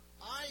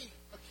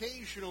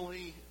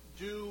occasionally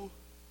do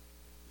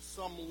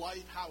some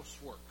light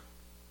housework.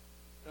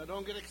 Now,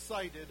 don't get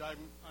excited.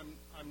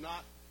 I'm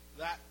not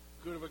that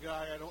good of a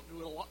guy. I don't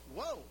do it a lot.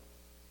 Whoa!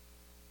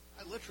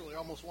 I literally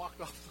almost walked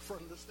off the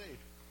front of the stage.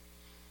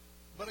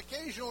 But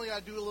occasionally I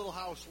do a little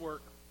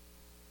housework,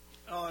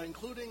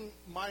 including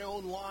my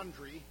own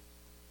laundry.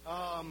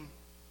 And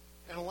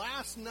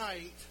last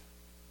night,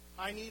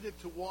 I needed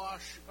to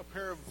wash a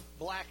pair of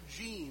black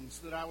jeans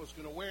that I was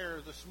going to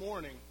wear this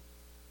morning.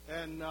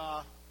 And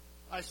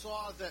I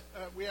saw that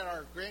we had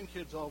our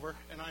grandkids over,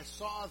 and I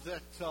saw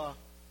that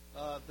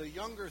the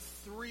younger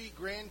 3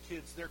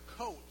 grandkids, their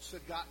coats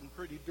had gotten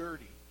pretty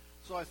dirty.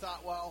 So I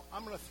thought, well,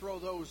 I'm going to throw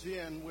those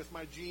in with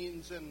my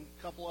jeans and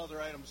a couple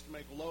other items to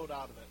make a load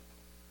out of it.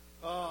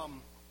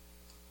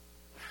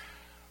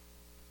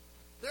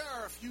 There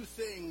are a few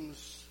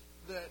things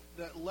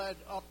that led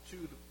up to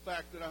the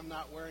fact that I'm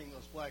not wearing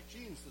those black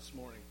jeans this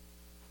morning.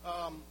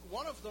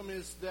 One of them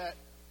is that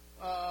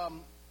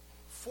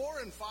 4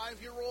 and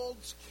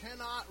 5-year-olds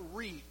cannot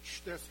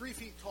reach, they're 3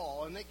 feet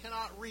tall, and they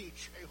cannot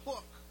reach a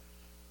hook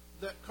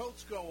that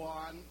coats go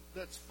on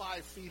that's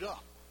 5 feet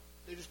up.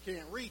 They just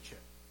can't reach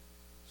it.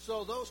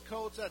 So those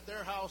coats at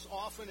their house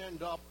often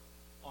end up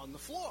on the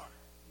floor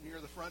near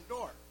the front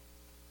door.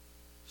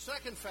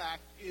 Second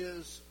fact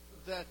is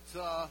that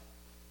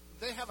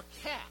they have a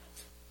cat.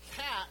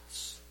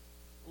 Cats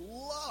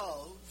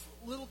love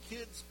little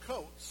kids'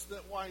 coats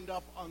that wind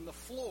up on the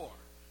floor.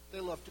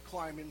 They love to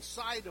climb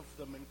inside of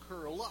them and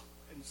curl up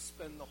and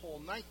spend the whole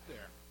night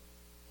there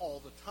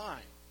all the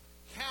time.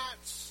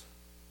 Cats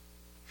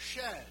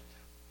shed.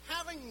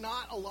 Having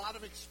not a lot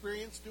of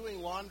experience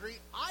doing laundry,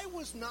 I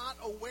was not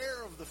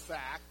aware of the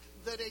fact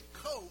that a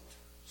coat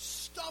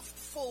stuffed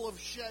full of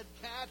shed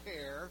cat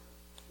hair,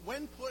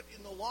 when put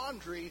in the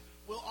laundry,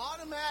 will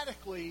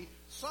automatically,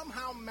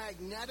 somehow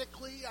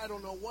magnetically, I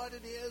don't know what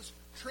it is,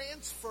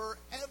 transfer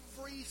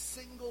every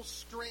single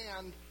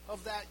strand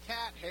of that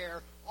cat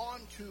hair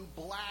onto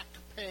black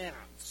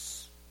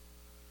pants.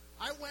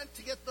 I went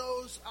to get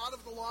those out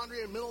of the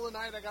laundry in the middle of the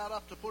night. I got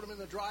up to put them in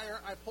the dryer.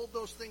 I pulled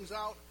those things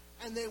out,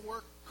 and they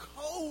were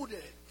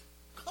coated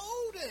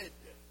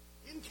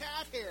in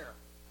cat hair.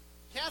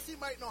 Kathy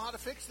might know how to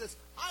fix this.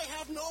 I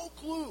have no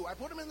clue. I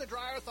put them in the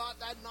dryer, thought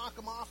that'd knock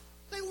them off.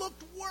 They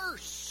looked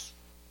worse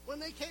when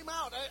they came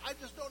out. I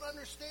just don't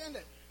understand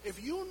it.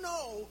 If you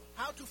know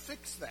how to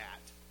fix that,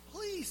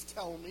 please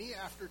tell me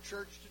after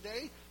church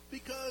today,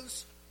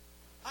 because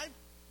I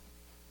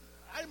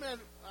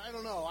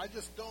don't know. I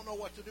just don't know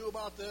what to do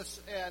about this,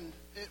 and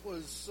it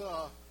was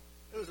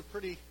a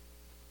pretty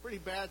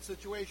bad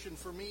situation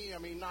for me. I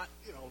mean, not,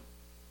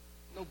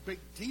 no big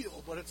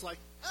deal, but it's like,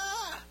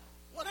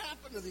 what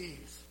happened to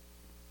these?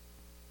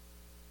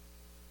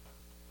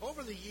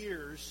 Over the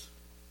years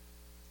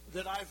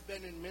that I've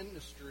been in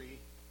ministry,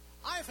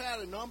 I've had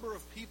a number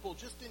of people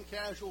just in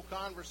casual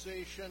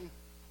conversation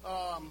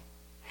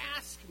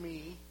ask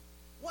me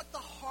what the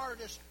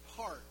hardest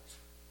part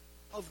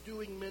of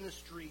doing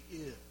ministry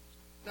is.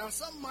 Now,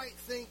 some might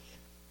think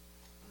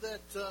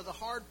that the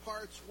hard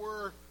parts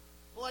were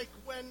like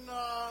when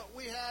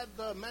we had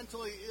the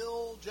mentally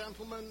ill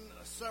gentleman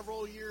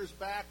several years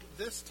back,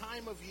 this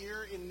time of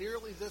year, in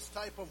nearly this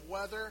type of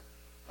weather,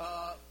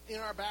 in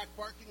our back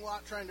parking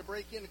lot trying to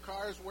break into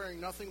cars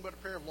wearing nothing but a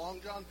pair of long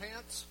john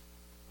pants.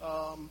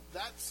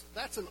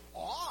 That's an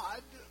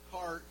odd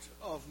part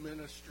of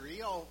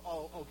ministry,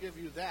 I'll give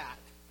you that,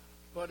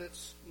 but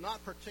it's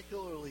not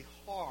particularly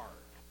hard.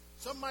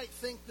 Some might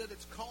think that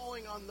it's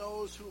calling on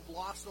those who have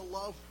lost a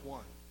loved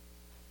one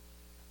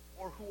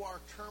or who are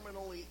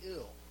terminally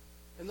ill.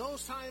 And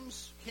those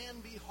times can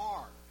be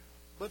hard,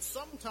 but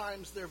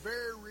sometimes they're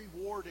very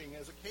rewarding,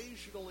 as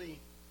occasionally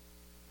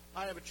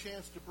I have a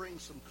chance to bring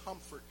some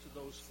comfort to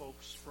those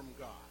folks from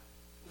God.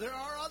 There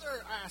are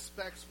other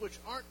aspects which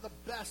aren't the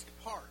best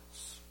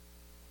parts,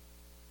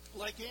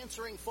 like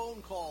answering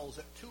phone calls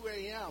at 2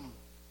 a.m.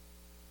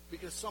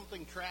 because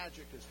something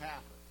tragic has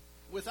happened.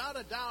 Without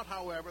a doubt,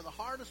 however, the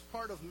hardest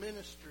part of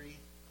ministry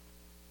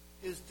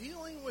is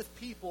dealing with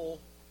people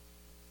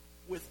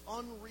with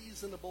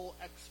unreasonable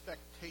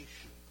expectations.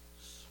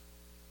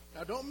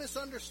 Now, don't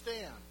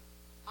misunderstand.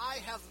 I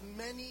have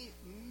many,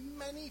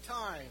 many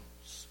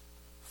times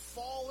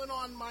fallen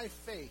on my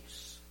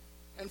face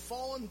and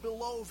fallen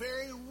below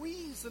very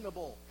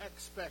reasonable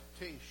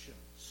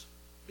expectations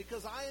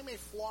because I am a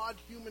flawed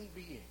human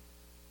being.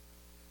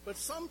 But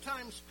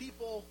sometimes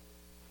people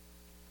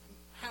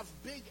have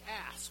big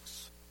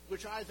asks,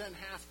 which I then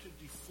have to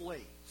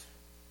deflate.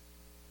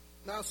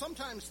 Now,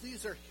 sometimes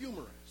these are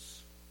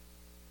humorous,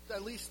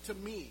 at least to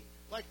me.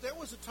 Like there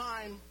was a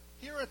time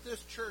here at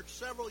this church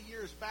several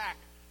years back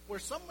where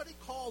somebody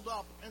called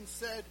up and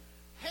said,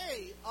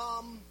 hey,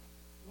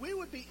 we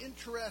would be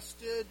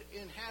interested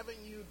in having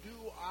you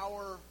do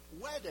our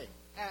wedding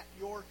at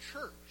your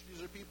church.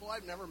 These are people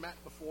I've never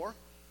met before,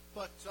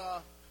 but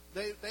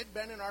they'd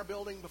been in our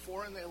building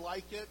before and they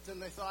like it,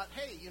 and they thought,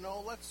 hey,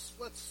 let's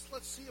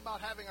see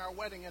about having our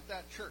wedding at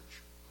that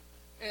church.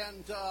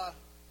 And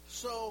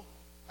so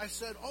I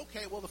said,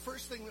 okay, well, the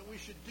first thing that we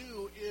should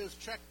do is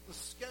check the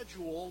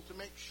schedule to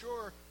make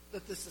sure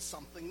that this is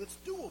something that's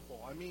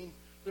doable. I mean,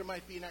 there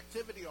might be an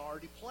activity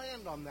already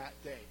planned on that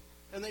day.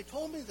 And they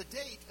told me the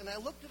date, and I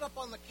looked it up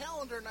on the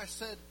calendar, and I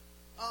said,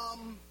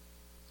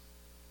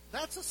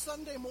 that's a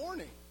Sunday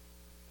morning.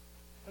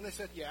 And they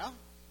said, yeah.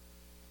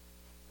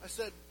 I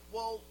said,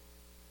 well,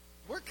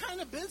 we're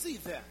kind of busy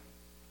then.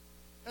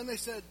 And they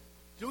said,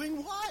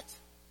 doing what?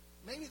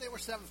 Maybe they were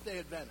Seventh-day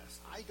Adventists.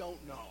 I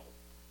don't know.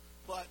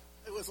 But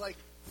it was like,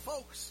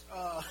 folks,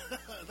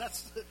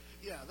 that's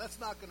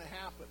not going to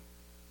happen.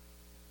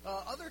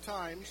 Other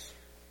times,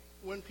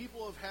 when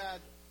people have had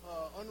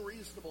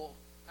unreasonable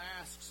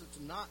asks, it's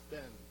not been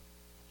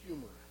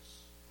humorous.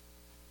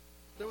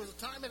 There was a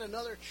time in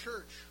another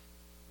church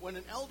when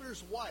an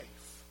elder's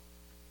wife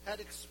had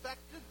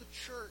expected the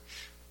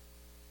church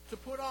to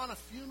put on a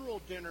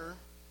funeral dinner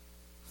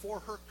for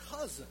her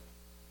cousin.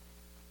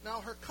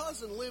 Now, her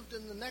cousin lived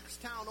in the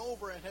next town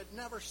over and had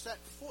never set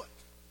foot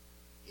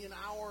in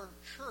our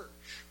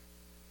church.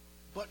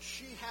 But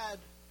she had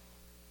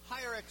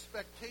higher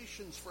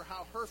expectations for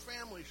how her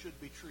family should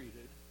be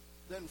treated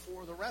than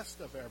for the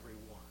rest of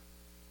everyone.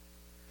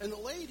 And the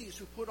ladies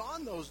who put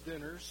on those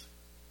dinners,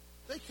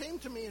 they came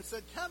to me and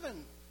said,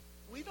 Kevin,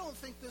 we don't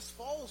think this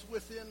falls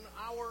within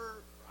our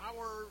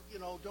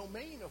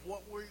domain of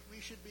what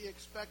we should be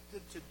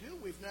expected to do.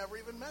 We've never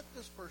even met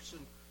this person.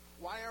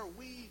 Why are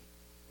we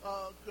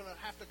going to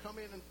have to come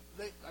in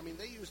and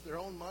they use their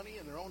own money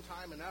and their own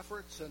time and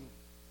efforts, and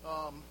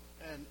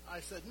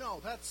I said,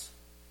 no, that's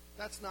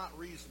not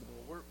reasonable.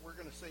 We're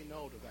going to say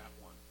no to that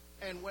one.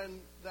 And when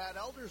that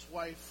elder's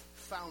wife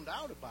found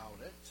out about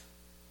it,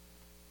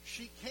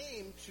 she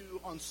came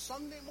on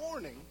Sunday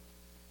morning,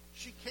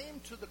 she came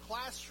to the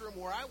classroom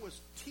where I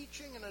was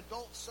teaching an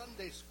adult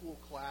Sunday school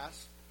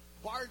class,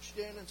 barged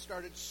in and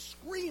started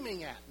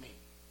screaming at me.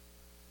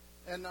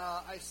 And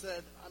I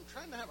said, I'm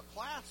trying to have a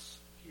class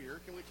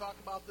here. Can we talk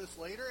about this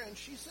later? And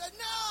she said,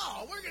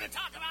 no, we're going to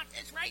talk about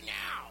this right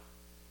now.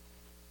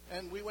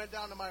 And we went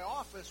down to my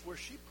office where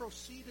she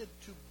proceeded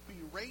to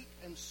berate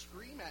and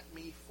scream at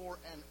me for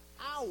an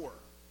hour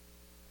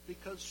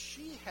because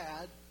she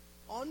had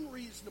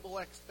unreasonable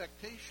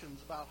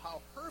expectations about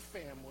how her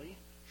family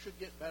should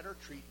get better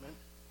treatment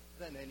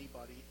than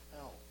anybody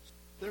else.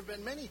 There have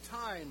been many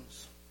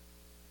times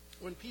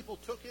when people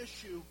took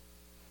issue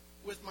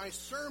with my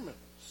sermons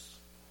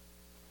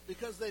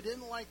because they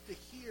didn't like to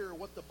hear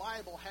what the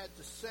Bible had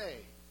to say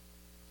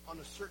on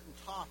a certain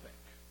topic.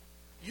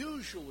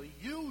 Usually,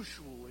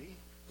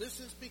 this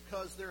is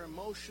because their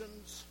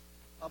emotions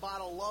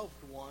about a loved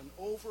one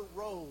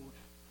overrode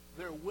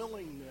their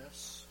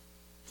willingness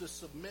to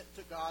submit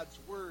to God's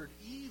Word,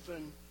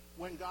 even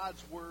when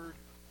God's Word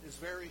is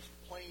very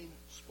plain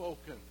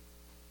spoken.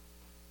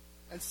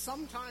 And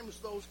sometimes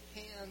those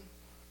can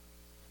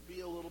be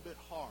a little bit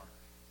hard.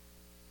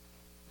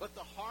 But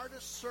the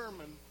hardest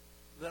sermon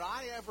that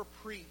I ever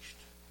preached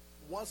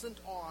wasn't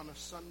on a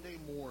Sunday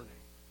morning.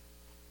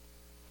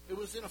 It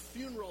was in a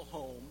funeral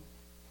home,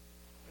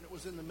 and it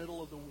was in the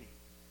middle of the week.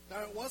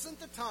 Now, it wasn't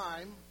the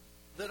time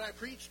that I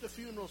preached a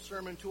funeral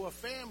sermon to a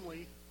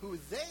family who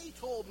they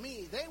told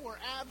me they were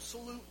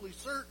absolutely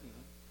certain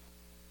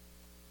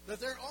that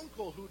their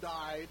uncle who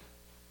died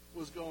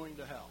was going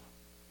to hell.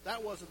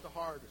 That wasn't the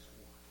hardest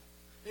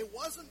one. It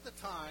wasn't the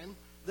time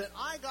that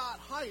I got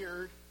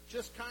hired,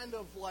 just kind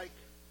of like,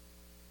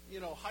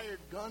 hired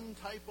gun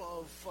type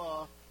of,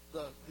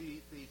 the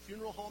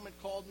funeral home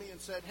had called me and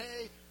said,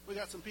 hey, we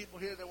got some people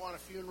here that want a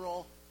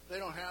funeral. They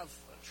don't have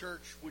a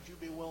church. Would you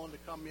be willing to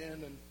come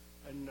in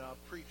and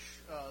preach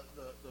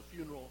the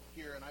funeral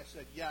here? And I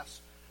said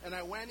yes. And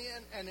I went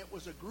in, and it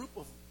was a group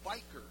of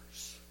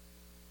bikers.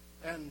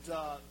 And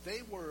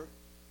they were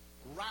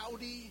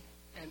rowdy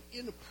and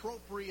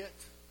inappropriate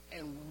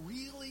and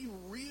really,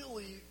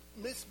 really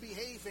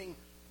misbehaving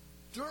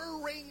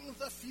during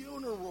the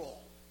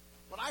funeral.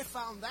 But I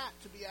found that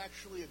to be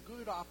actually a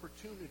good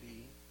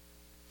opportunity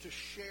to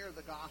share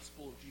the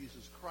gospel of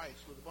Jesus Christ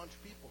with a bunch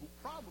of people who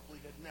probably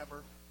had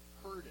never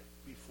heard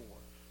it before.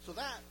 So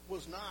that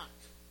was not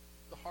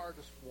the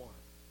hardest one.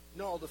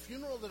 No, the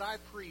funeral that I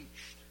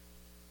preached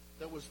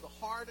that was the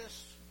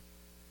hardest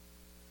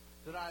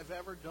that I've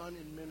ever done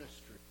in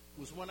ministry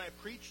was when I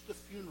preached the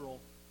funeral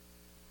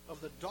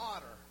of the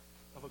daughter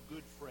of a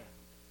good friend.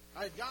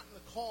 I had gotten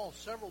the call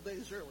several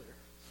days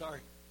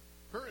earlier.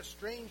 Her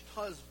estranged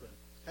husband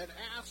had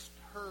asked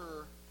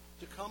her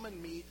to come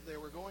and meet. They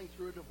were going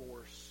through a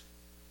divorce.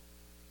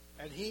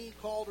 And he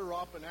called her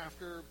up, and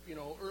after,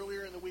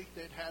 earlier in the week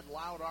they'd had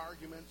loud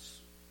arguments.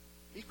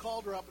 He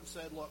called her up and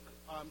said, look,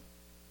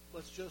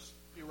 let's just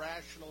be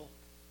rational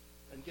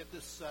and get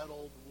this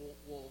settled.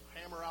 We'll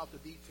hammer out the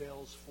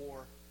details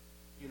for,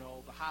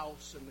 the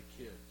house and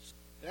the kids.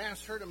 They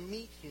asked her to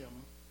meet him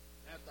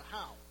at the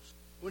house.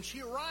 When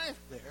she arrived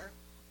there,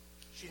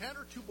 she had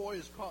her two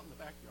boys caught in the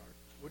backyard,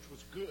 which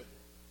was good,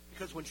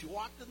 because when she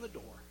walked in the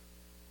door,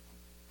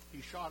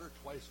 he shot her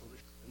twice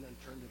and then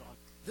turned it on.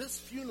 This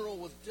funeral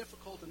was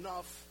difficult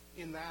enough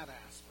in that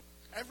aspect.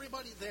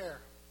 Everybody there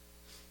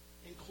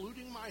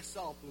including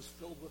myself, was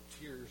filled with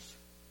tears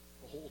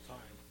the whole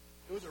time.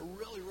 It was a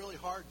really, really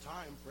hard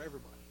time for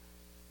everybody.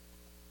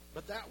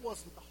 But that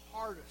wasn't the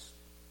hardest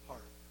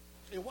part.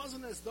 It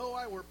wasn't as though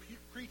I were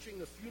preaching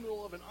the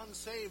funeral of an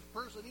unsaved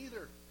person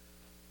either,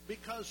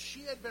 because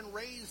she had been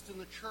raised in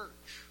the church.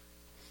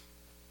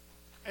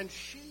 And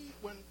she,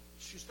 when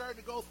she started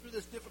to go through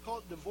this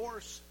difficult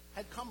divorce,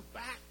 had come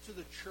back to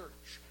the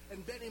church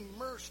and been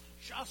immersed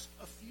just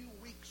a few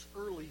weeks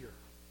earlier,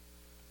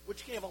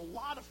 which gave a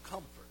lot of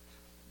comfort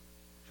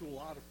to a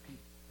lot of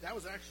people. That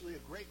was actually a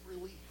great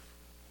relief.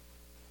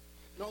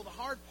 No, the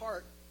hard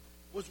part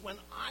was when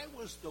I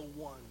was the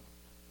one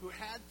who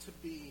had to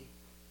be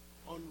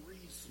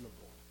unreasonable.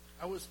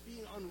 I was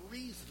being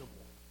unreasonable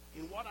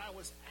in what I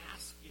was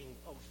asking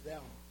of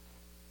them,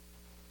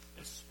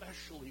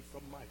 especially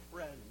from my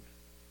friend,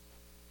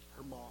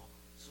 her mom.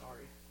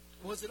 Sorry.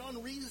 Was it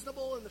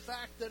unreasonable in the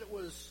fact that it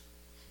was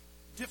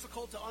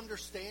difficult to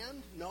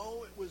understand?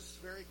 No, it was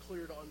very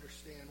clear to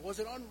understand. Was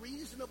it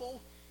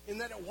unreasonable in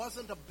that it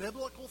wasn't a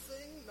biblical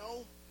thing?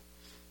 No,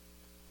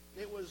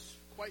 it was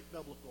quite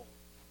biblical.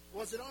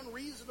 Was it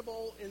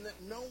unreasonable in that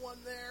no one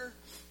there,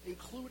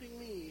 including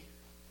me,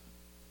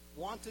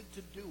 wanted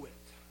to do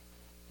it?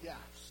 Yes,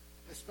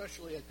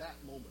 especially at that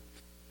moment.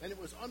 And it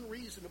was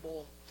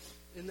unreasonable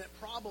in that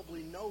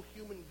probably no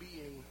human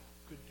being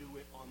could do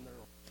it on their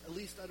own. At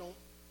least I don't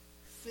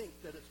think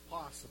that it's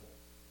possible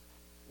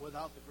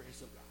without the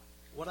grace of God.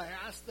 What I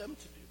asked them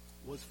to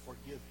do was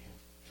forgive him.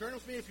 Turn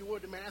with me, if you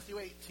would, to Matthew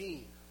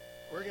 18.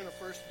 We're going to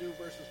first do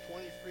verses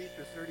 23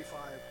 through 35.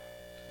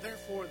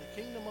 Therefore,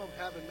 the kingdom of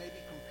heaven may be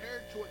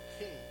compared to a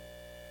king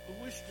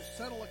who wished to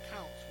settle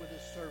accounts with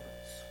his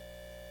servants.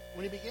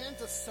 When he began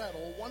to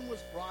settle, one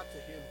was brought to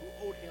him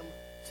who owed him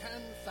 10,000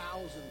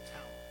 talents.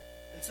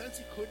 And since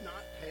he could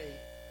not pay,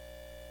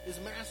 his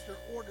master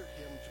ordered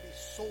him to be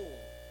sold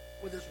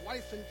with his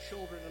wife and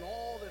children and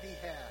all that he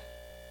had,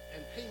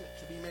 and payment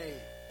to be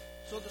made.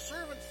 So the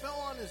servant fell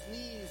on his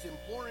knees,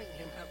 imploring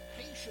him, "Have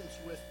patience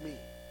with me,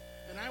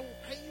 and I will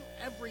pay you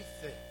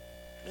everything."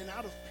 And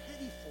out of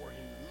pity for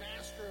him, the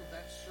master of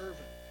that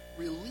servant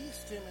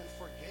released him and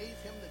forgave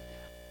him the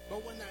debt.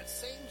 But when that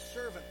same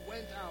servant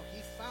went out,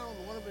 he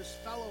found one of his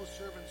fellow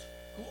servants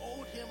who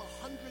owed him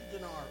 100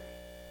 denarii.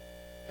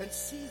 And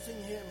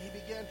seizing him, he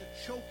began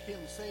to choke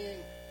him,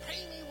 saying,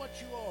 "Pay me what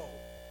you owe."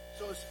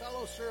 So his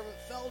fellow servant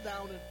fell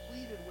down and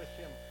pleaded with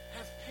him,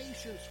 "Have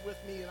patience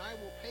with me, and I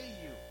will pay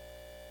you."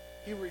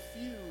 He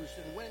refused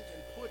and went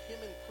and put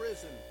him in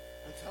prison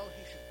until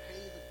he should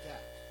pay the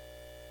debt.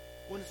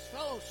 When his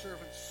fellow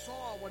servants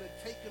saw what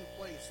had taken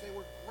place, they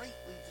were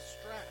greatly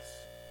distressed,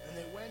 and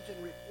they went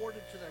and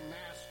reported to their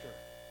master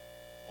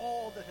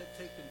all that had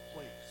taken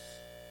place.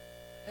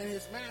 And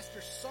his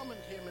master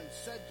summoned him and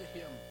said to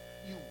him,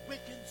 "You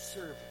wicked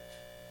servant,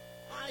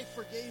 I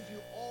forgave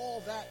you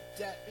all that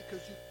debt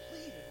because you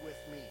pleaded with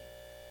me.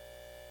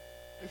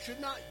 And should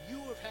not you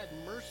have had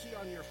mercy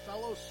on your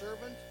fellow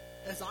servant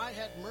as I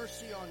had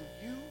mercy on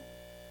you?"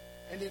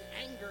 And in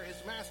anger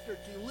his master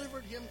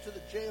delivered him to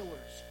the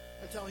jailers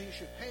until he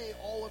should pay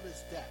all of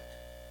his debt.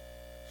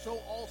 So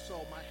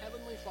also my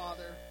heavenly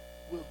Father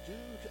will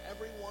do to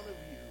every one of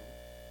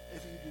you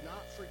if you do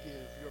not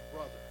forgive your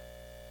brother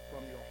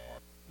from your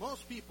heart.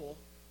 Most people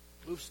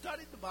who've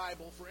studied the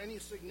Bible for any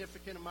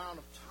significant amount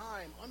of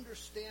time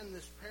understand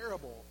this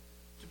parable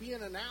to be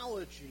an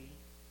analogy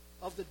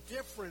of the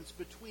difference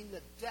between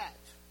the debt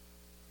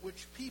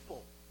which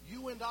people,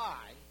 you and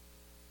I,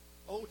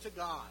 owe to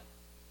God,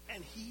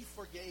 and he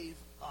forgave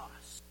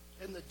us,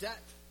 and the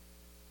debt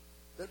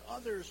that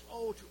others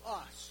owe to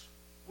us,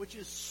 which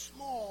is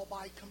small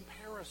by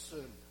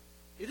comparison.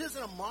 It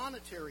isn't a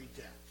monetary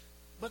debt,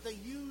 but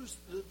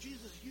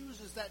Jesus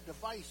uses that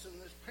device in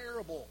this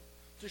parable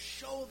to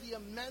show the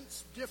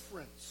immense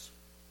difference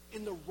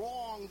in the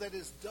wrong that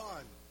is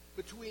done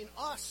between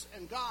us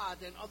and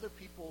God and other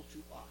people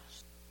to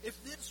us.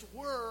 If this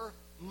were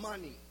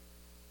money,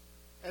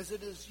 as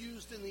it is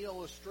used in the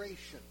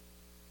illustration,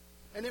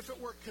 and if it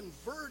were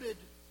converted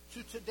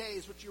to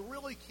today's, which you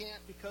really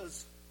can't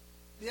because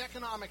the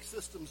economic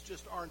systems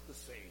just aren't the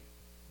same,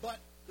 but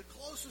the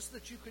closest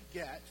that you could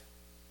get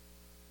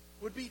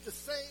would be to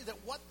say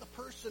that what the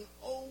person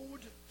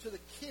owed to the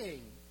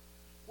king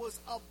was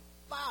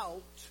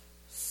about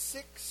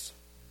 $6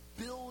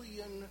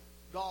 billion,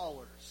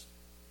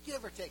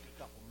 give or take a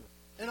couple million.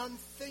 An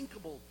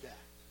unthinkable debt.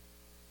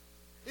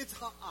 It's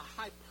a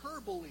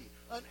hyperbole,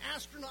 an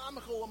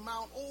astronomical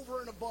amount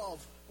over and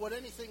above what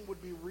anything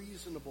would be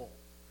reasonable.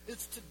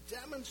 It's to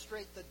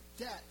demonstrate the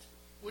debt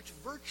which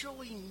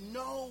virtually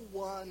no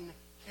one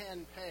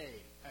can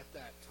pay at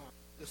that time.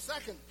 The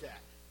second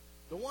debt,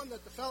 the one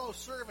that the fellow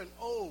servant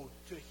owed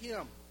to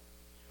him,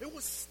 it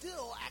was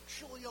still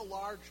actually a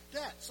large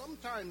debt.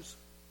 Sometimes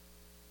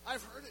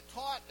I've heard it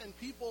taught, and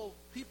people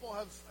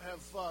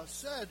have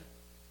said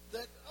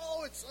that,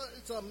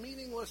 it's a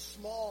meaningless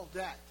small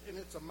debt in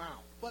its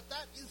amount. But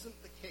that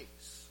isn't the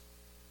case.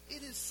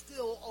 It is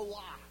still a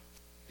lot.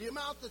 The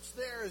amount that's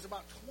there is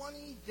about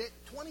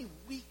 20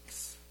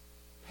 weeks'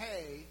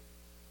 pay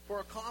for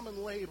a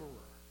common laborer.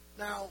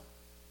 Now,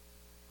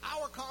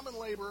 Our common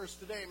laborers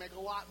today make a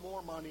lot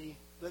more money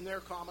than their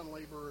common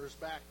laborers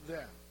back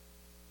then.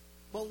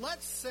 But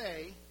let's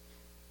say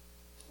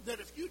that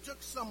if you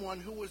took someone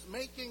who was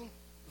making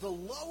the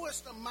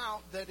lowest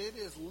amount that it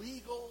is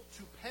legal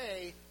to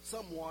pay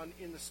someone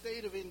in the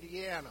state of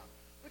Indiana,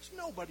 which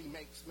nobody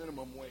makes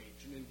minimum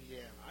wage in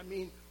Indiana. I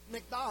mean,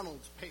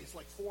 McDonald's pays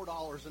like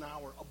 $4 an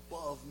hour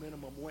above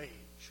minimum wage.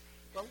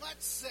 But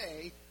let's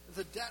say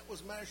the debt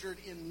was measured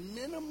in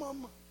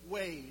minimum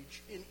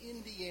wage in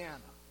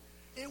Indiana.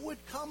 It would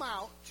come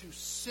out to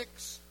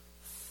 $6,000,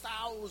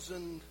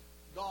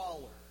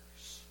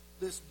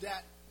 this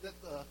debt that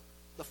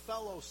the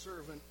fellow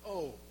servant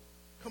owed.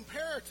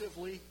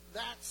 Comparatively,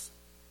 that's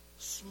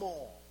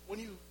small. When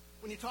you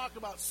talk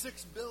about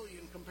 $6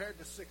 billion compared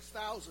to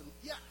 $6,000,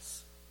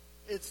 yes,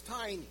 it's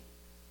tiny.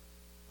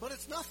 But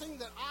it's nothing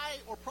that I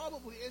or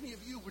probably any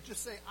of you would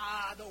just say,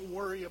 don't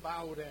worry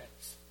about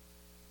it.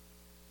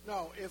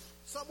 No, if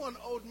someone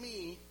owed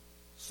me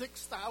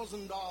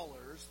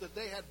 $6,000 that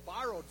they had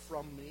borrowed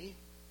from me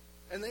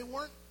and they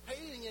weren't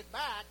paying it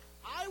back,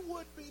 I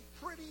would be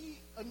pretty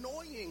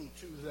annoying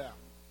to them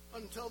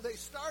until they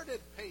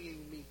started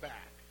paying me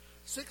back.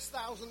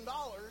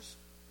 $6,000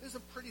 is a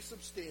pretty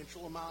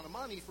substantial amount of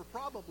money for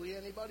probably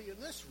anybody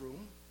in this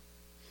room.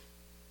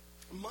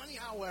 Money,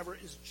 however,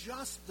 is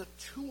just the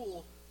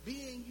tool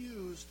being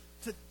used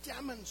to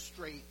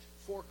demonstrate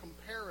for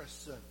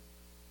comparison.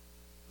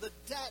 The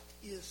debt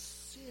is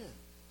sin.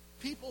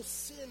 People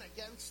sin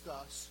against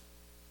us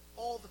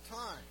all the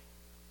time.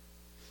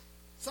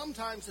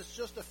 Sometimes it's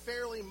just a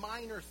fairly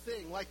minor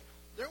thing. Like,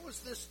 there was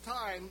this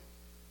time,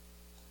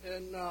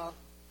 and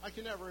I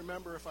can never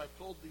remember if I've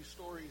told these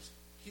stories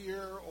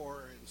here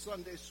or in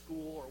Sunday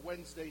school or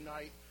Wednesday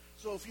night.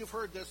 So if you've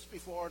heard this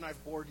before and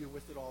I've bored you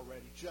with it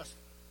already, just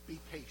be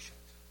patient.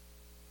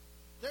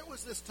 There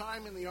was this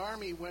time in the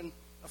Army when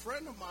a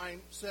friend of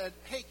mine said,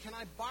 "Hey, can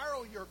I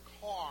borrow your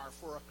car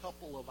for a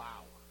couple of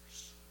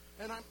hours?"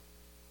 And I'm...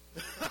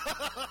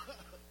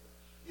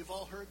 You've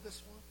all heard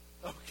this one?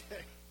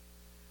 Okay.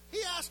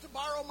 He asked to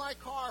borrow my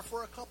car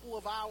for a couple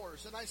of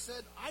hours, and I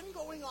said, "I'm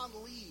going on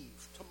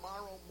leave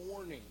tomorrow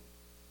morning.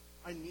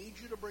 I need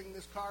you to bring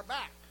this car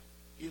back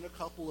in a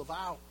couple of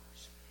hours."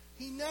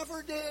 He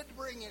never did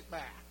bring it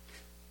back.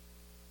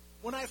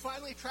 When I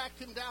finally tracked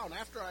him down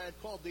after I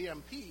had called the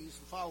MPs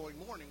the following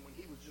morning when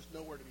he was just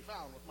nowhere to be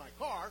found with my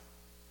car,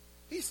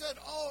 he said,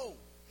 "Oh,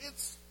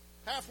 it's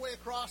halfway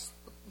across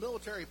the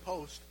military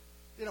post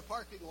in a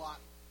parking lot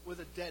with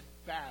a dead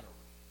battery."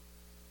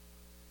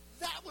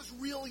 That was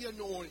really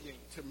annoying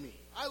to me.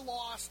 I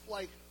lost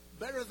like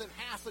better than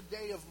half a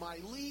day of my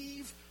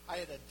leave. I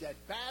had a dead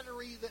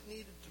battery that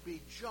needed to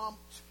be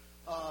jumped.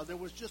 There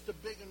was just a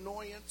big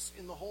annoyance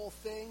in the whole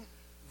thing.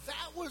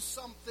 That was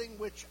something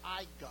which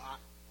I got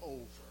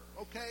over.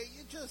 Okay,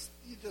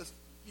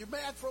 you're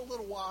mad for a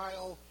little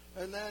while,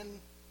 and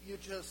then you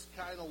just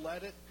kind of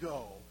let it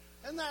go.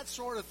 And that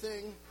sort of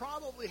thing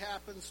probably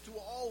happens to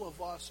all of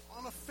us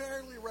on a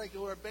fairly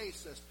regular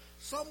basis.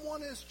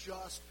 Someone is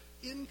just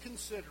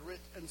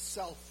inconsiderate and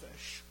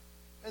selfish,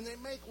 and they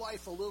make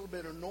life a little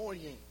bit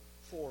annoying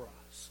for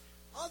us.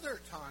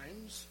 Other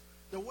times,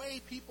 the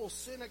way people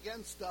sin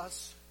against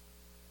us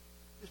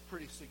is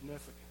pretty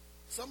significant.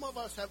 Some of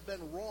us have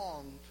been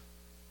wronged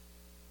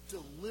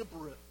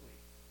deliberately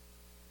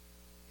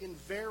in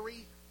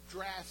very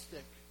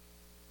drastic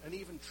and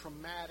even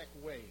traumatic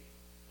ways.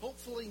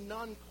 Hopefully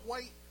none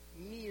quite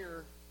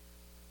near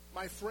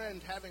my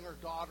friend having her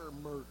daughter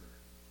murdered,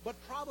 but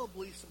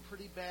probably some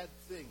pretty bad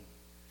things.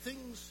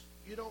 Things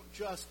you don't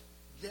just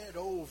get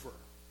over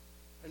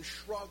and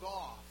shrug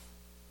off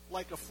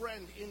like a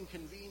friend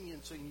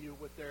inconveniencing you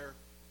with their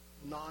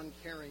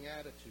non-caring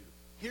attitude.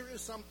 Here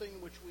is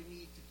something which we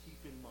need to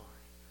keep in mind.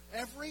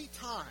 Every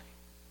time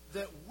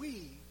that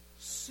we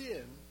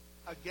sin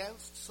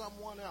against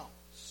someone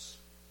else,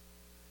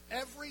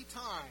 every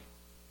time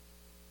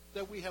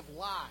that we have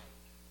lied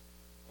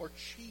or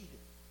cheated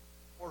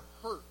or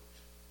hurt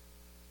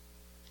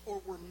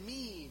or were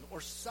mean or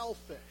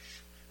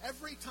selfish,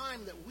 every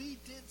time that we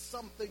did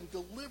something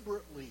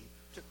deliberately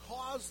to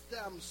cause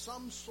them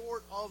some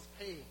sort of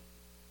pain,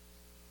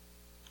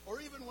 or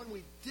even when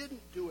we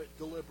didn't do it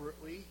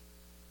deliberately,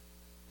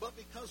 but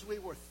because we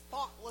were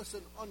thoughtless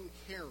and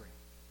uncaring,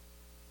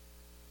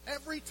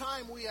 every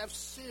time we have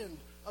sinned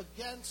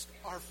against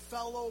our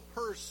fellow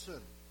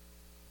person,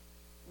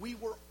 we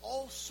were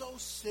also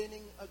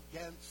sinning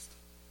against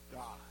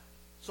God.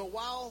 So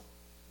while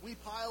we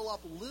pile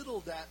up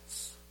little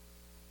debts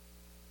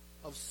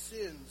of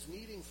sins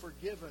needing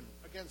forgiven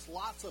against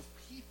lots of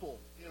people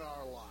in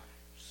our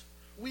lives,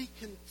 we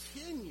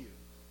continue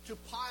to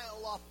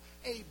pile up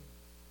a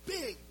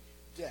big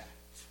debt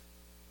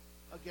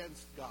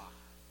against God.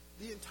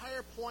 The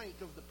entire point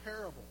of the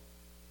parable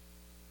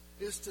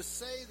is to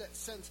say that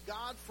since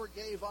God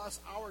forgave us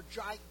our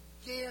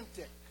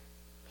gigantic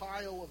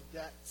pile of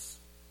debts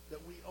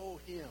that we owe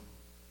Him,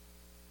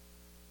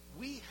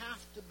 we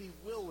have to be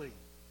willing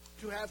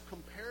to have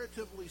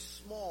comparatively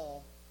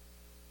small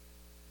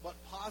but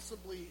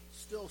possibly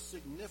still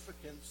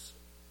significant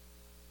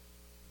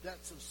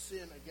debts of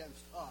sin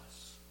against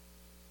us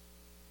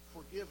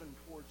forgiven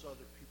towards other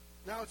people.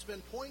 Now, it's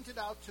been pointed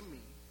out to me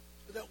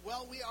that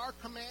while we are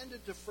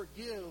commanded to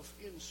forgive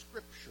in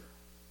Scripture,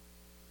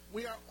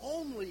 we are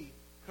only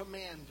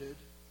commanded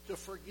to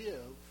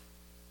forgive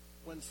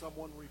when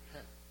someone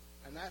repents.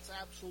 And that's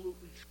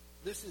absolutely true.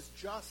 This is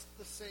just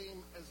the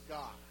same as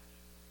God.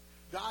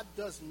 God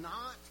does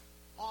not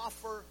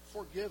offer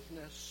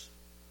forgiveness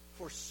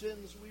for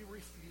sins we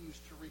refuse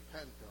to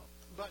repent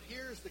of. But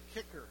here's the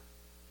kicker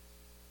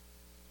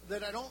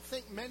that I don't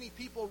think many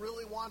people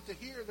really want to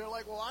hear. They're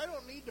like, well, I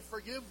don't need to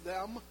forgive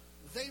them.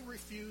 They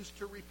refuse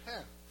to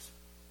repent.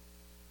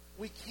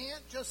 We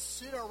can't just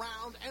sit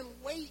around and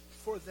wait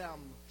for them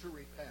to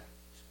repent.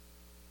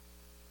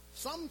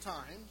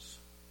 Sometimes,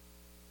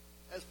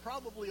 as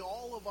probably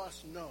all of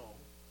us know,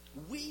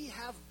 we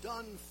have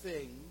done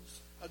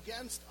things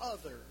against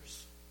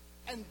others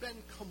and been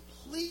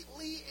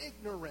completely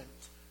ignorant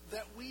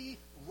that we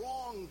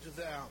wronged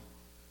them.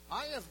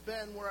 I have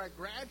been where I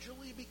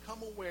gradually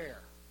become aware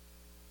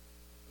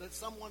that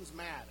someone's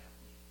mad at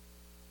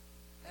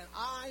me, and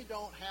I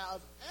don't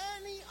have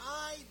any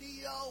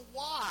idea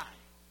why.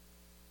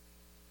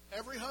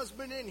 Every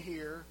husband in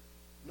here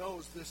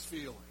knows this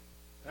feeling.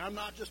 And I'm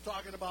not just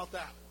talking about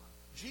that one.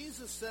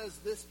 Jesus says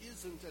this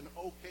isn't an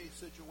okay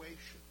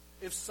situation.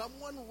 If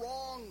someone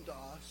wronged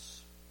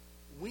us,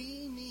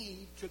 we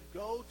need to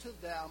go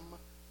to them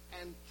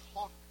and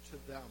talk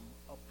to them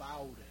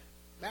about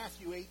it.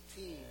 Matthew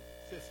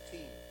 18:15.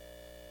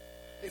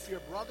 If your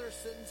brother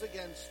sins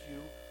against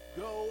you,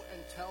 go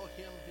and tell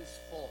him his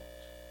fault.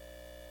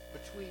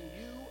 Between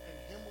you and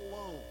him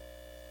alone.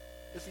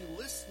 If he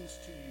listens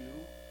to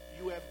you,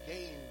 you have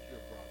gained your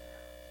brother.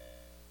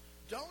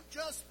 Don't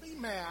just be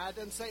mad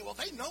and say, well,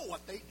 they know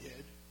what they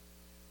did.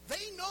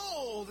 They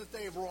know that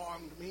they've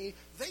wronged me.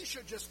 They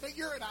should just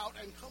figure it out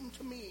and come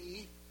to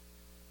me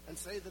and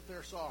say that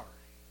they're sorry.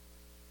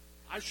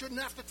 I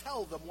shouldn't have to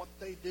tell them what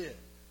they did.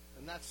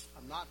 And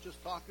I'm not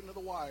just talking to the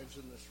wives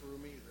in this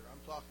room either. I'm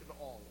talking to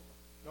all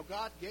of them. No,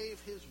 God gave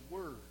his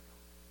word.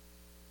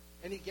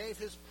 And he gave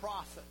his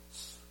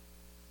prophets.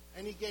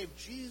 And he gave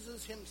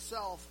Jesus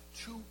himself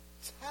to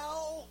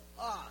tell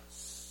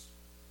us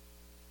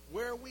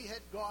where we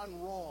had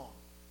gone wrong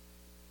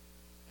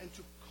and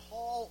to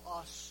call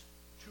us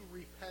to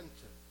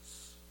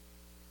repentance.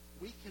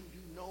 We can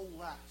do no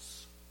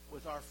less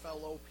with our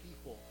fellow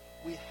people.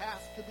 We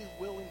have to be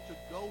willing to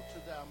go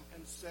to them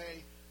and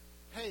say,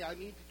 hey, I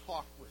need to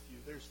talk with you.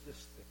 There's this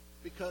thing.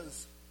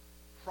 Because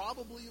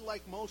probably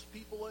like most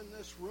people in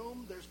this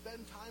room, there's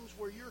been times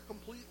where you're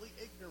completely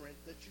ignorant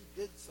that you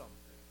did something.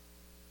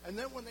 And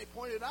then when they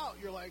point it out,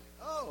 you're like,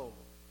 oh,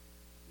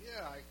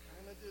 yeah, I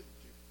kind of did.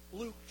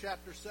 Luke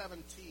chapter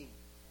 17,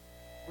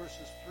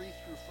 verses 3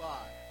 through 5.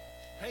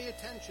 Pay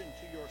attention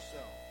to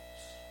yourselves.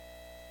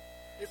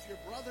 If your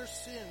brother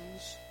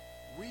sins,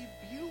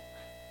 rebuke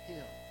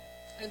him.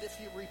 And if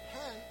he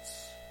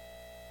repents,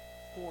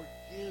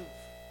 forgive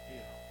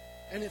him.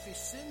 And if he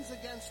sins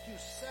against you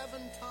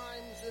 7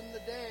 times in the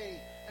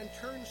day and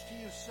turns to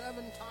you 7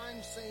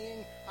 times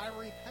saying, I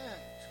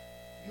repent,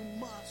 you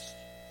must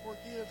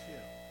forgive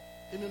him.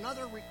 In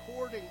another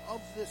recording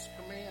of this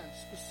command,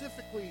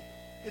 specifically,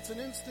 it's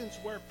an instance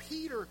where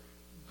Peter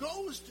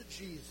goes to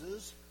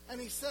Jesus and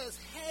he says,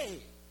 hey,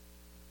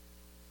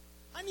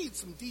 I need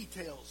some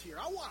details here.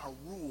 I want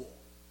a rule.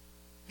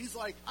 He's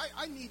like,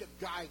 I need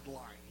a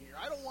guideline here.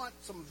 I don't want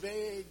some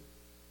vague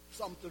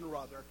something or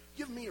other.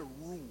 Give me a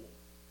rule.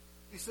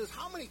 He says,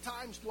 how many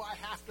times do I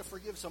have to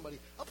forgive somebody?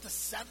 Up to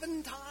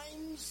 7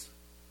 times?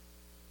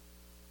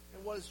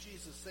 And what does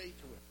Jesus say to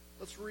him?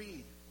 Let's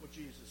read what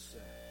Jesus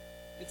said.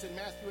 It's in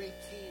Matthew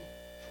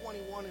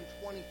 18:21 and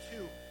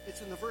 22.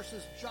 It's in the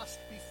verses just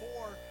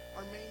before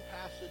our main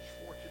passage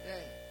for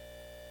today.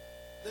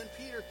 Then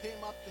Peter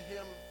came up to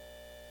him,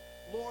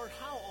 Lord,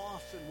 how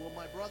often will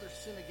my brother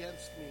sin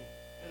against me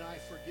and I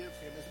forgive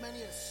him? As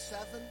many as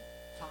 7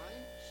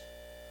 times?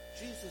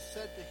 Jesus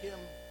said to him,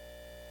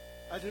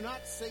 I do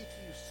not say to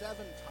you 7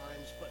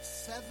 times, but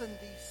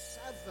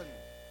 77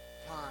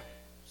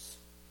 times.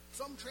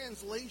 Some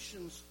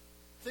translations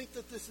think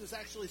that this is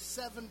actually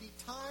 70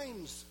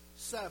 times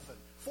 7.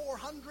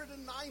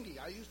 490.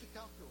 I used a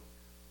calculator.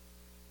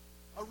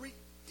 A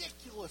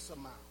ridiculous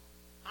amount.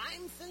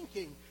 I'm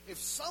thinking, if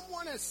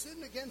someone has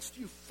sinned against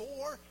you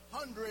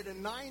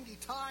 490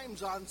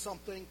 times on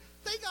something,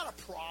 they got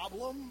a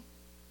problem.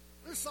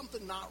 There's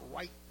something not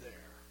right there.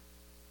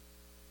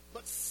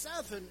 But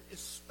 7 is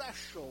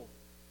special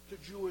to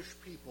Jewish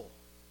people.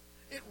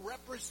 It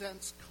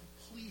represents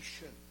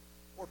completion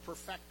or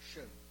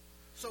perfection.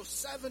 So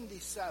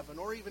 77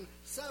 or even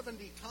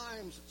 70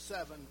 times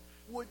 7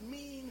 would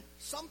mean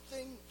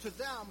something to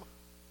them,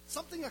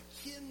 something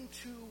akin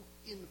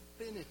to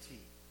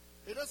infinity.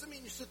 It doesn't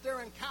mean you sit there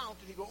and count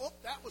and you go, oh,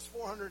 that was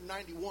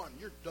 491.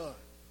 You're done.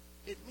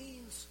 It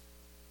means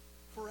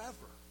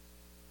forever.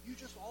 You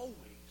just always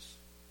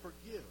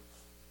forgive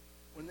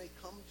when they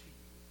come to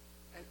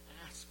you and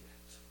ask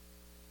it.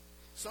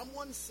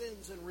 Someone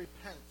sins and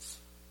repents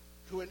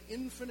to an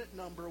infinite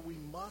number, we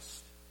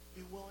must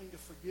be willing to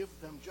forgive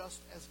them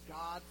just as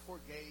God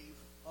forgave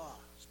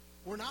us.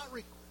 We're not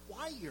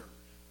required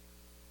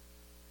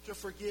to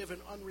forgive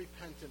an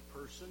unrepentant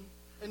person.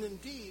 And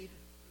indeed,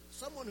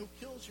 someone who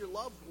kills your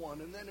loved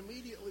one and then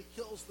immediately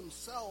kills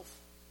themselves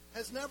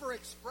has never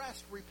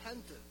expressed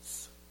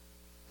repentance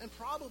and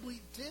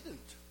probably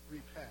didn't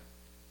repent.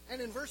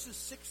 And in verses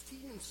 16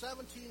 and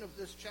 17 of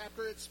this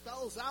chapter, it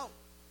spells out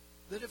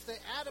that if they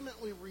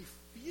adamantly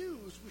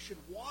refuse, we should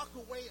walk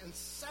away and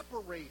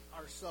separate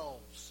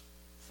ourselves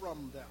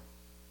from them.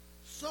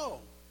 So,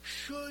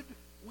 should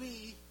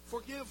we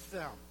forgive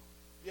them?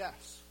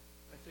 Yes,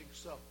 I think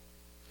so.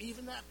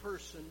 Even that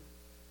person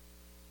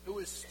who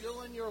is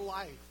still in your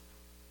life,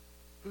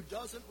 who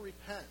doesn't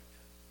repent,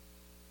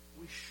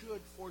 we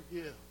should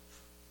forgive.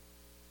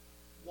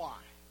 Why?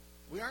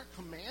 We aren't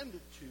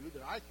commanded to,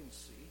 that I can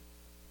see.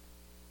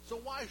 So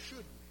why should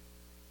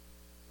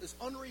we? This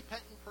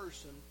unrepentant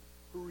person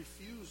who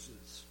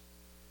refuses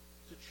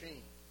to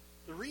change.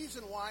 The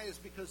reason why is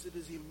because it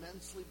is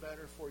immensely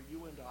better for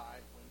you and I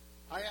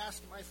when I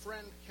asked my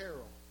friend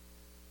Carol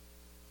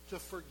to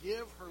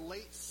forgive her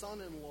late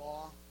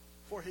son-in-law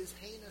for his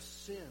heinous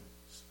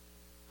sins.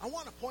 I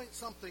want to point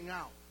something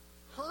out.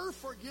 Her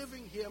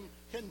forgiving him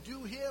can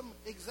do him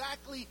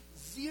exactly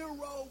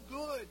zero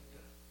good.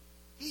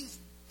 He's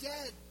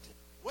dead.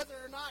 Whether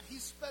or not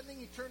he's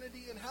spending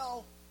eternity in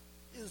hell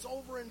is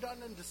over and done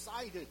and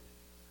decided.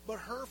 But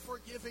her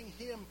forgiving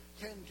him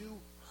can do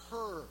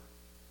her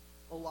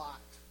a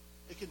lot.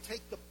 It can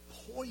take the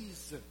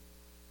poison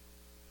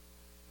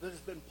that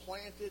has been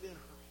planted in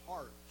her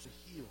heart to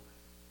heal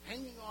it.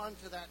 Hanging on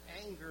to that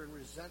anger and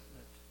resentment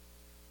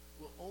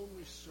will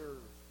only serve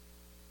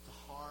to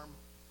harm.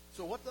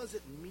 So what does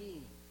it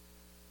mean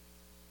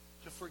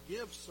to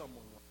forgive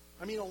someone?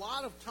 I mean, a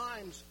lot of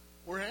times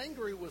we're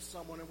angry with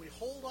someone and we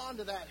hold on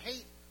to that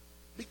hate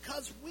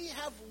because we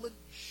have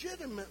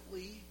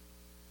legitimately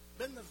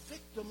been the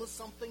victim of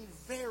something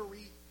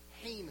very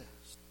heinous.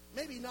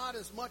 Maybe not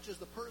as much as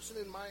the person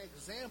in my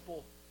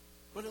example,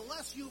 but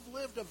unless you've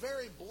lived a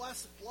very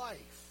blessed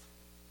life,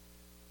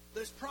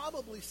 there's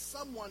probably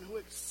someone who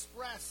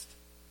expressed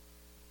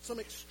some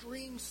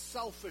extreme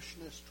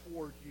selfishness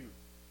toward you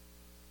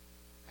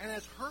and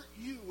has hurt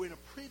you in a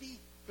pretty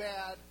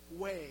bad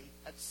way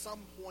at some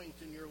point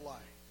in your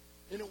life.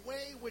 In a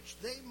way which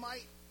they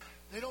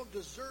don't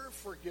deserve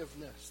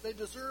forgiveness. They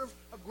deserve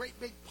a great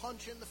big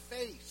punch in the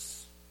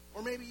face,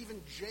 or maybe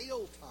even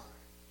jail time.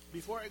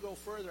 Before I go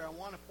further, I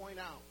want to point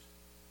out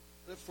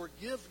that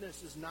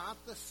forgiveness is not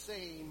the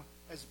same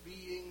as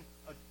being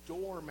a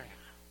doormat.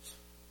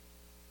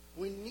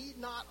 We need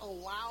not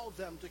allow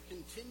them to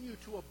continue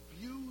to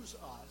abuse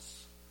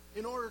us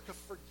in order to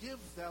forgive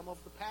them of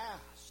the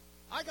past.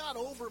 I got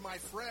over my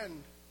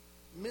friend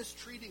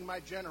mistreating my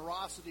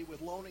generosity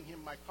with loaning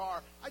him my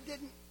car. I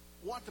didn't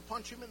want to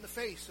punch him in the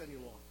face any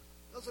longer.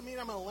 Doesn't mean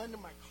I'm going to lend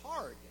him my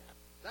car again.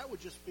 That would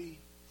just be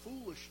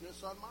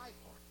foolishness on my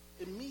part.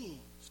 It means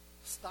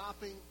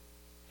stopping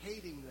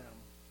hating them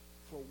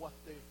for what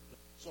they've done.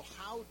 So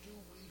how do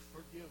we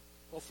forgive?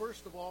 Well,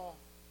 first of all,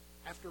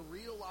 after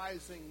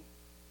realizing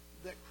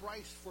that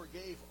Christ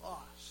forgave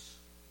us,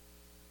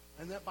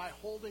 and that by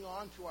holding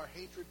on to our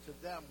hatred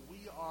to them,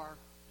 we are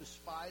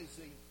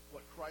despising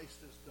what Christ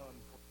has done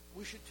for us,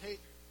 we should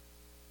take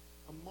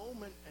a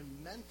moment and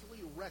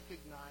mentally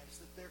recognize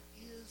that there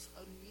is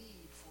a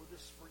need for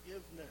this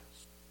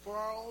forgiveness. For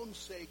our own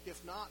sake,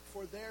 if not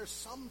for theirs.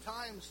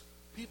 Sometimes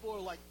people are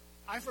like,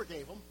 I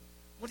forgave them.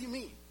 What do you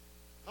mean?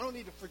 I don't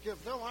need to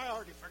forgive them. I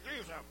already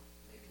forgave them.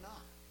 Maybe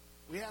not.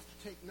 We have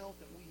to take note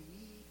that we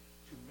need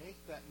to make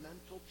that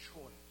mental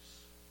choice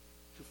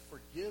to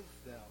forgive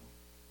them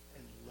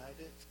and let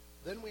it.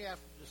 Then we have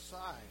to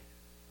decide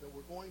that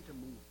we're going to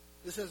move.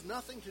 This has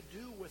nothing to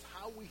do with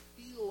how we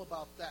feel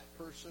about that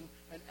person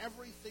and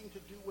everything to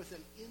do with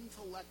an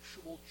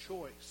intellectual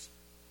choice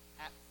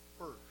at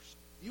first.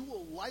 You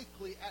will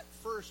likely at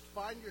first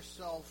find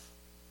yourself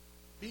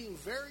being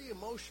very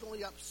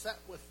emotionally upset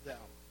with them.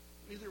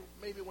 Either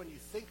maybe when you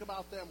think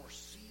about them or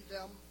see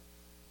them.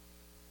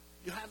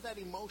 You have that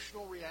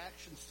emotional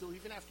reaction still,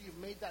 even after you've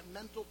made that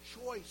mental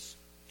choice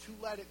to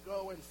let it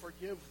go and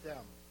forgive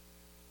them.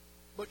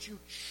 But you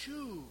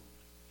choose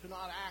to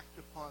not act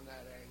upon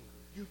that anger.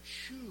 You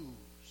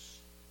choose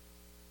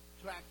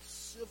to act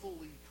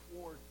civilly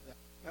toward them.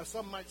 Now,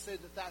 some might say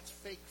that that's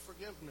fake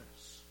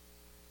forgiveness,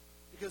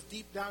 because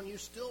deep down you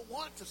still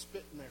want to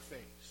spit in their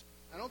face.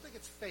 I don't think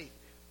it's fake.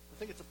 I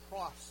think it's a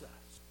process.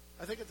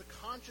 I think it's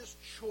a conscious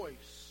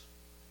choice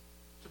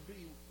to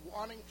be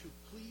wanting to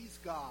please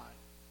God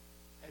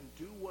and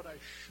do what I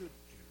should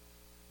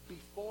do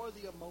before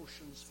the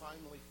emotions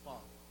finally follow.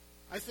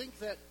 I think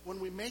that when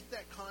we make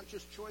that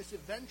conscious choice,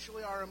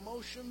 eventually our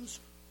emotions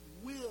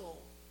will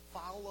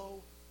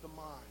follow the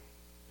mind.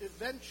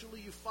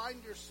 Eventually you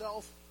find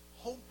yourself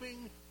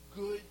hoping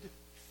good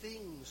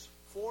things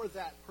for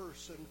that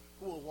person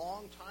who a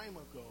long time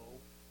ago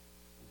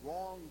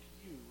wronged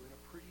you in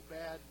a pretty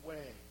bad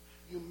way.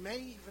 You may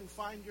even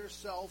find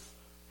yourself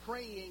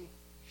praying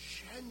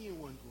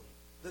genuinely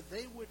that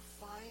they would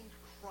find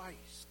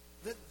Christ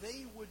that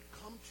they would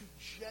come to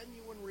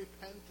genuine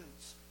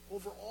repentance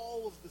over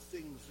all of the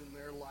things in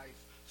their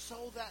life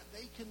so that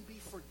they can be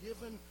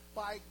forgiven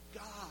by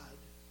God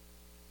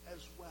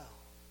as well.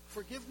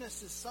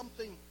 Forgiveness is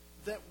something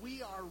that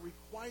we are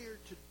required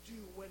to do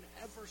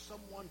whenever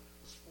someone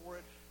is for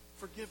it.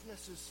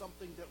 Forgiveness is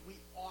something that we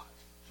ought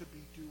to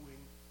be doing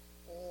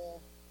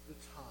all the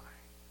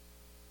time.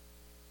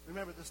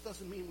 Remember, this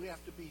doesn't mean we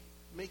have to be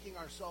making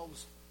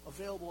ourselves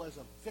available as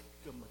a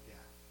victim again.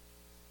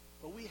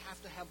 But we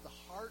have to have the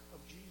heart of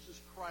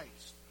Jesus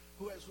Christ,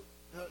 who, as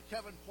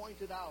Kevin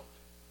pointed out,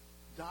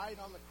 died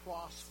on the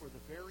cross for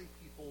the very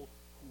people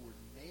who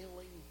were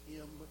nailing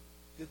him.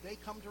 Did they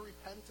come to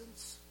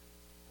repentance?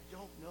 I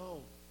don't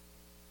know.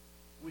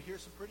 We hear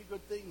some pretty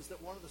good things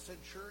that one of the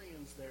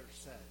centurions there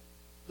said.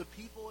 The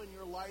people in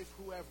your life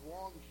who have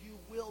wronged you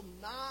will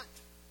not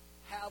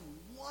have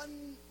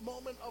one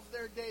moment of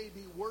their day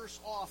be worse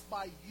off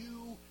by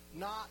you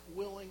not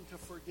willing to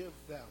forgive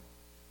them.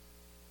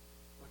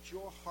 But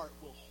your heart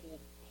will hold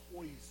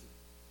poison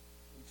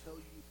until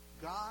you...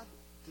 God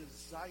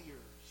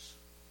desires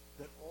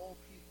that all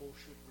people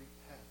should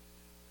repent.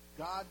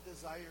 God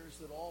desires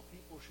that all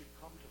people should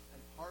come to...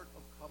 And part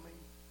of coming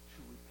to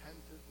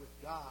repentance with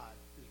God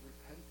is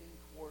repenting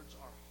towards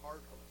our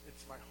heart.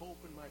 It's my hope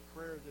and my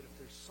prayer that if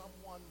there's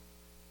someone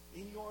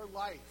in your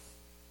life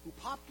who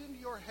popped into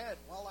your head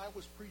while I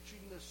was preaching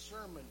this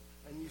sermon,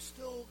 and you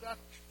still got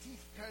your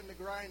teeth kind of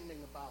grinding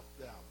about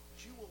them,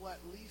 that you will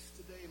at least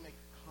today make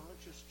a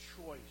conscious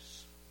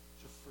choice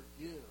to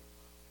forgive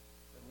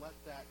and let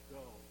that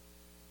go.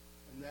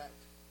 And that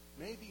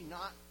maybe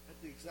not at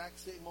the exact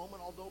same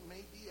moment, although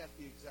maybe at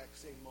the exact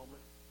same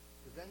moment,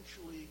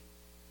 eventually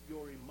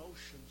your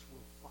emotions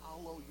will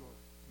follow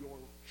your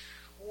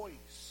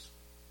choice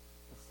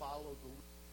to follow the